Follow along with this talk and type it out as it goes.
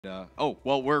Oh,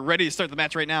 well, we're ready to start the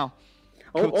match right now.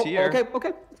 Kotir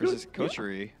okay. Versus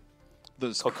Cochory.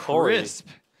 Those Cochory.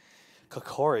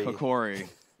 Cochory.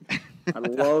 I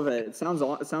love it. It sounds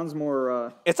more. It sounds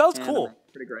anime. cool.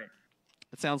 Pretty great.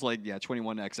 It sounds like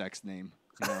 21XX name.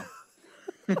 You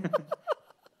know?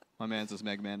 My man's this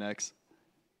Megman X.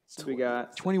 So we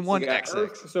got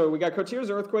 21XX. So we got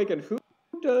Kotir's Earthquake, and who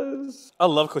does? I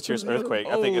love Kotir's Earthquake.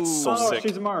 I think it's so sick.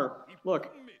 She's Mar.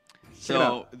 Look.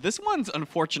 So this one's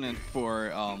unfortunate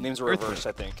for names are reversed,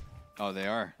 I think. Oh, they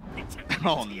are.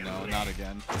 Oh no, not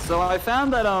again. So I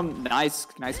found that nice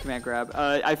command grab.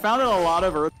 I found that a lot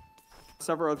of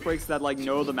several Earthquakes that like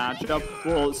know the matchup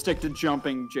will stick to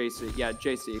jumping JC. Yeah,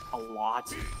 JC a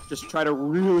lot. Just try to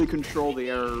really control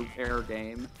the air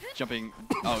game. Jumping.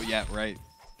 Oh yeah, right.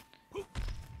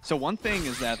 So one thing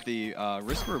is that the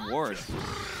risk reward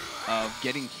of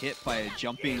getting hit by a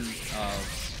jumping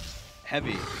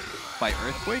heavy by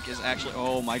Earthquake is actually,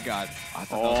 oh my god. I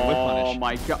thought that was with punish. Oh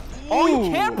my god. Oh,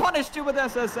 you can punish too with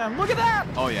SSM. Look at that.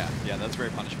 Oh yeah, that's very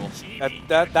punishable.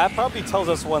 That probably tells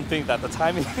us one thing, that the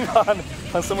timing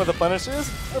on some of the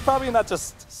punishes are probably not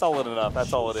just solid enough.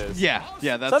 That's all it is. Yeah,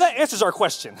 that's... So that answers our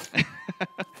question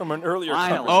from an earlier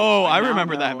coverage. Oh, I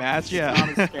remember that match, yeah. It's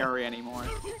not as scary anymore.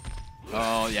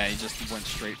 Oh yeah, he just went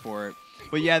straight for it.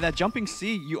 But yeah, that jumping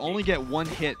C, you only get one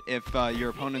hit if your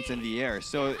opponent's in the air.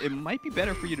 So it might be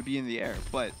better for you to be in the air.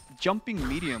 But jumping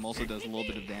medium also does a little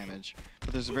bit of damage.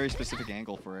 But there's a very specific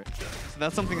angle for it. So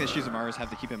that's something that Shizumaras have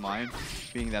to keep in mind,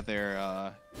 being that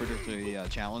they're particularly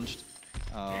challenged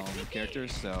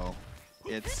characters. So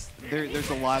there's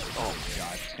a lot. Oh my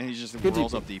god. And he just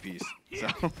rolls up DPs. So.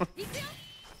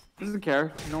 Doesn't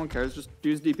care. No one cares. Just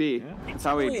use DP. Yeah. That's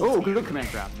how we. Oh, good command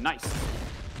grab. Nice.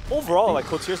 Overall, like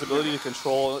Kotir's ability to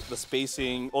control the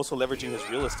spacing, also leveraging his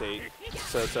real estate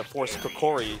to force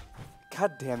Cochory.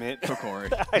 God damn it.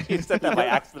 Cochory. I said that by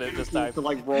accident this time. To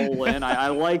like roll in. I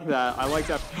like that. I like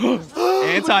that.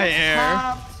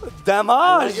 Anti-air. Damage.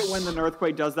 I like it when the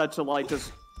Earthquake does that to like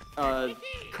just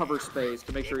cover space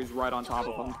to make sure he's right on top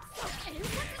of him.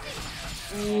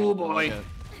 Oh boy.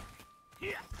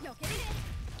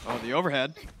 Oh, the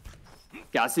overhead.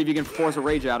 Gotta see if you can force a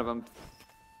rage out of him.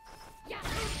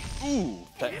 Ooh.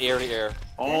 The air to air.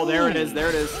 Oh, there it is. There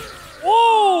it is.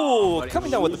 Whoa! Coming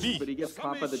down with the B. But he gets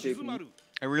caught by the JP.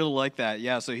 I really like that.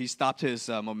 Yeah, so he stopped his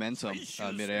momentum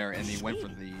midair and he went for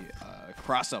the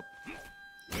cross up.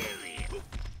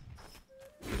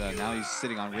 But now he's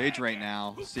sitting on rage right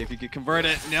now. See if he could convert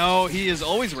it. No, he is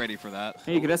always ready for that.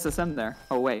 Hey, you could SSM there.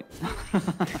 Oh, wait.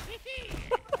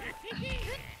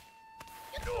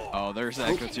 Oh, there's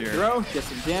that Kotir. Throw, get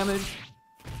some damage.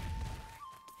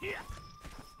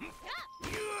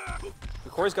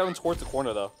 Cochory's got him towards the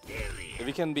corner, though. If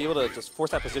he can be able to just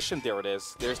force that position, there it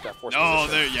is. There's that force position. Oh,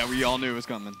 there, yeah, we all knew it was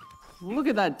coming. Look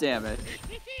at that damage.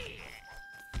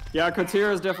 Yeah,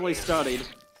 Kotir is definitely studied.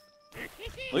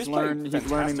 He's learning the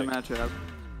matchup.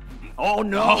 Oh,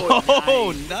 no!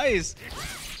 Oh, nice!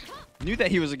 Knew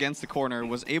that he was against the corner,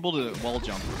 was able to wall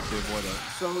jump to avoid it.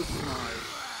 So smart.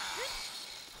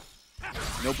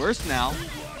 No burst now.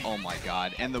 Oh my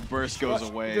god! And the burst goes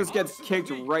away. He just gets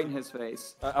kicked right in his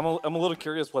face. I'm a little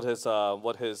curious what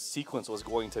his sequence was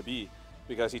going to be,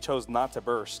 because he chose not to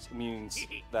burst. It means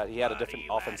that he had a different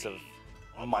offensive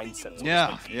mindset. So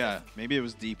yeah. Maybe it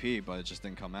was DP, but it just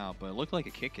didn't come out. But it looked like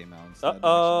a kick came out instead.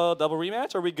 Double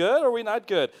rematch. Are we good? Or are we not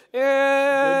good?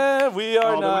 Yeah, we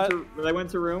are not. They went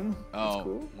to room. Oh, that's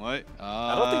cool. What?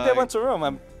 I don't think they went to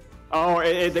room.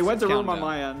 They went to room on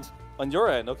my end. On your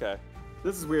end, okay.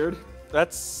 This is weird.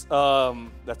 Let's see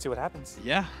what happens.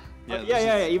 Yeah.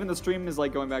 Yeah. Even the stream is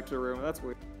like going back to the room. That's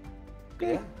weird.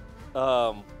 Okay.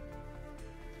 Yeah.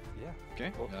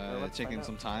 Okay. Taking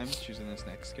some time, choosing this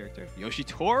next character,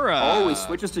 Yoshitora. Oh, he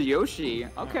switches to Yoshi.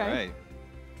 Okay. All right.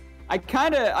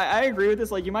 I agree with this.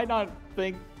 Like, you might not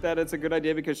think that it's a good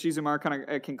idea because Shizumar kind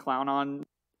of can clown on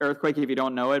Earthquake if you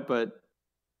don't know it, but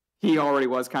he already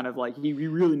was kind of like, he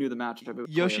really knew the matchup.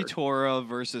 Yoshitora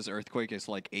versus Earthquake is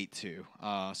like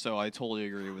 8-2. So I totally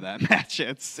agree with that match.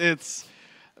 It's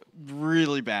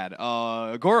really bad.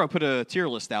 Goro put a tier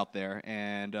list out there,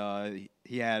 and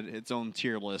he had its own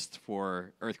tier list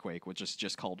for Earthquake, which is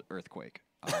just called Earthquake.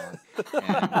 And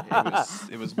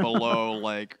it was below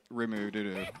like Rimu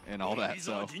Dudu and all that.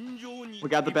 So we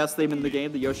got the best theme in the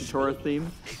game, the Yoshitora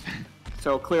theme.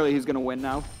 So clearly he's gonna win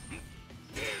now.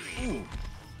 Ooh.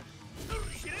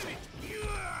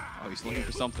 Oh, he's looking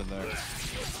for something there.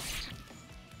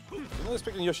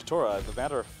 Speaking of Yoshitora, the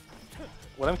matter of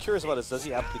what I'm curious about is, does he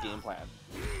have the game plan?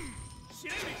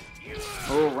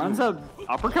 Oh, runs up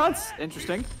uppercuts?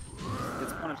 Interesting.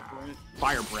 It's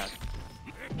fire breath.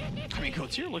 I mean,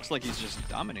 Kotir looks like he's just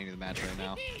dominating the match right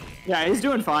now. Yeah, he's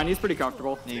doing fine. He's pretty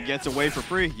comfortable. He gets away for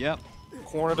free. Yep.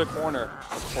 Corner to corner.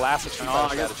 A classic Street Oh,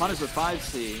 Fighter I guess strategy. punish with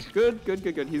 5C. Good, good,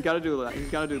 good, good. He's got to do that. He's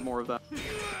got to do more of that.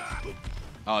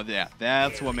 Oh, yeah.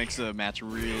 That's what makes the match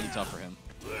really tough for him.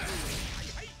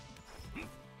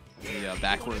 The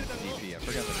backward DP. I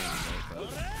forgot the name of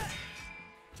it, but...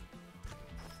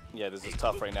 Yeah, this is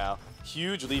tough right now.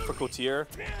 Huge lead for Kotir.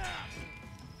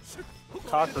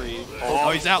 Cochory. Oh,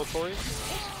 he's out. Cochory.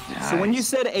 Nice. So when you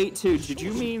said 8-2, did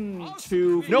you mean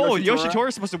to No, Yoshitora? Yoshitora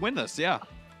is supposed to win this, yeah.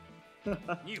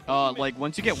 Like,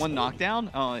 once you get one knockdown,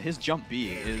 his jump B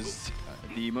is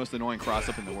the most annoying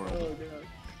cross-up in the world.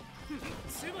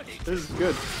 This is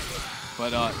good.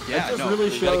 But, yeah, It no.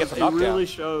 really you gotta get shows, the it really knockdown.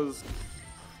 shows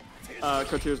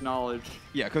Kotir's knowledge.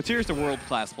 Yeah, Kotir's a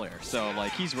world-class player, so,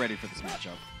 like, he's ready for this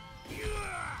matchup.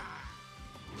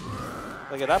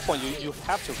 Like at that point, you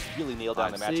have to really nail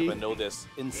down the 5C. matchup and know this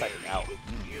inside and out.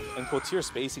 And Kotir's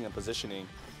spacing and positioning.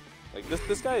 Like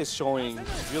this guy is showing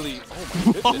really.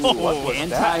 Oh my goodness! What was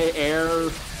that? Anti-air.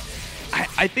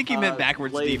 I think he meant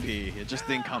backwards blade. DP. It just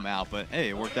didn't come out, but hey,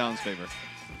 it worked out in his favor.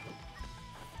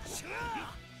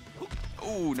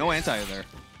 Ooh, no anti there.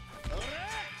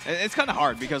 It's kind of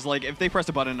hard because, like, if they press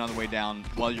a button on the way down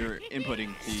while you're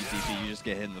inputting the DP, you just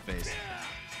get hit in the face.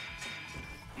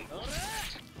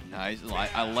 Nice.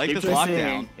 I like Keep this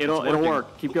lockdown. It'll It's working.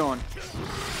 work. Keep going.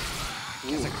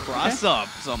 It's a cross up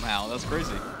somehow. That's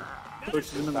crazy.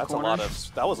 Pushes him in the That's a corner. lot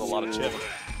of. That was a lot of chip.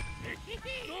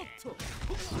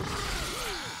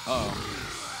 Uh-oh.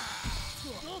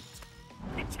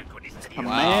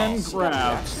 Command Wow.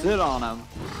 grab. Sit on him.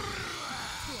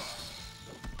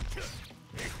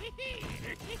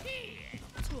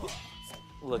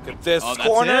 Look at this Oh, that's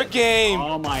corner it? game.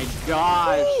 Oh my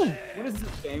gosh. What is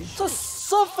this game? Just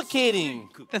suffocating.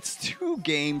 That's 2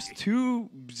 games,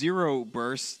 2-0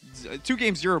 bursts. 2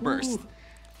 games, 0 burst.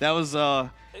 That was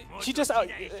He just out.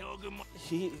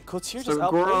 Kotir just So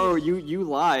outplayed. Goro, you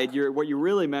lied. What you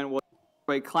really meant was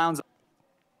wait, clowns.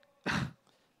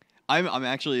 I'm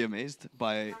actually amazed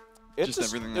by It's just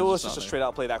everything it that was just just a out straight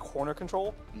out play. That corner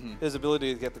control, Mhm. his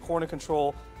ability to get the corner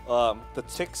control, the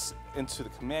ticks into the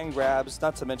command grabs,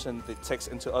 not to mention the ticks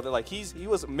into other. Like he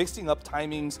was mixing up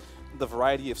timings, the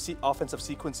variety of offensive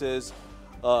sequences.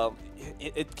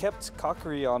 It kept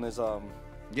Cochory on his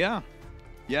Yeah.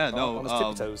 Yeah, no. on his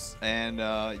tiptoes. And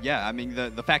yeah, I mean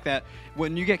the fact that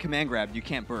when you get command grabbed, you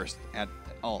can't burst at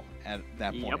all at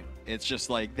that Yep. point. It's just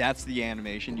like that's the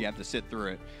animation. You have to sit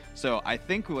through it. So I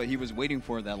think what he was waiting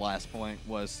for at that last point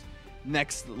was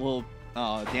next little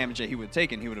damage that he would have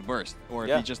taken, he would have burst, or if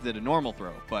Yeah. he just did a normal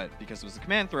throw. But because it was a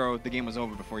command throw, the game was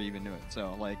over before you even knew it.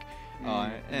 So like,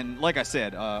 and like I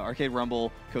said, Arcade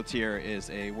Rumble Kotir is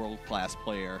a world-class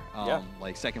player. Yeah.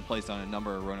 Like second place on a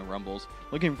number of Ronin Rumbles.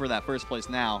 Looking for that first place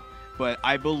now. But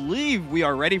I believe we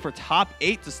are ready for top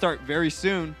 8 to start very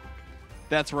soon.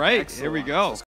 That's right. Here we Excellent. go.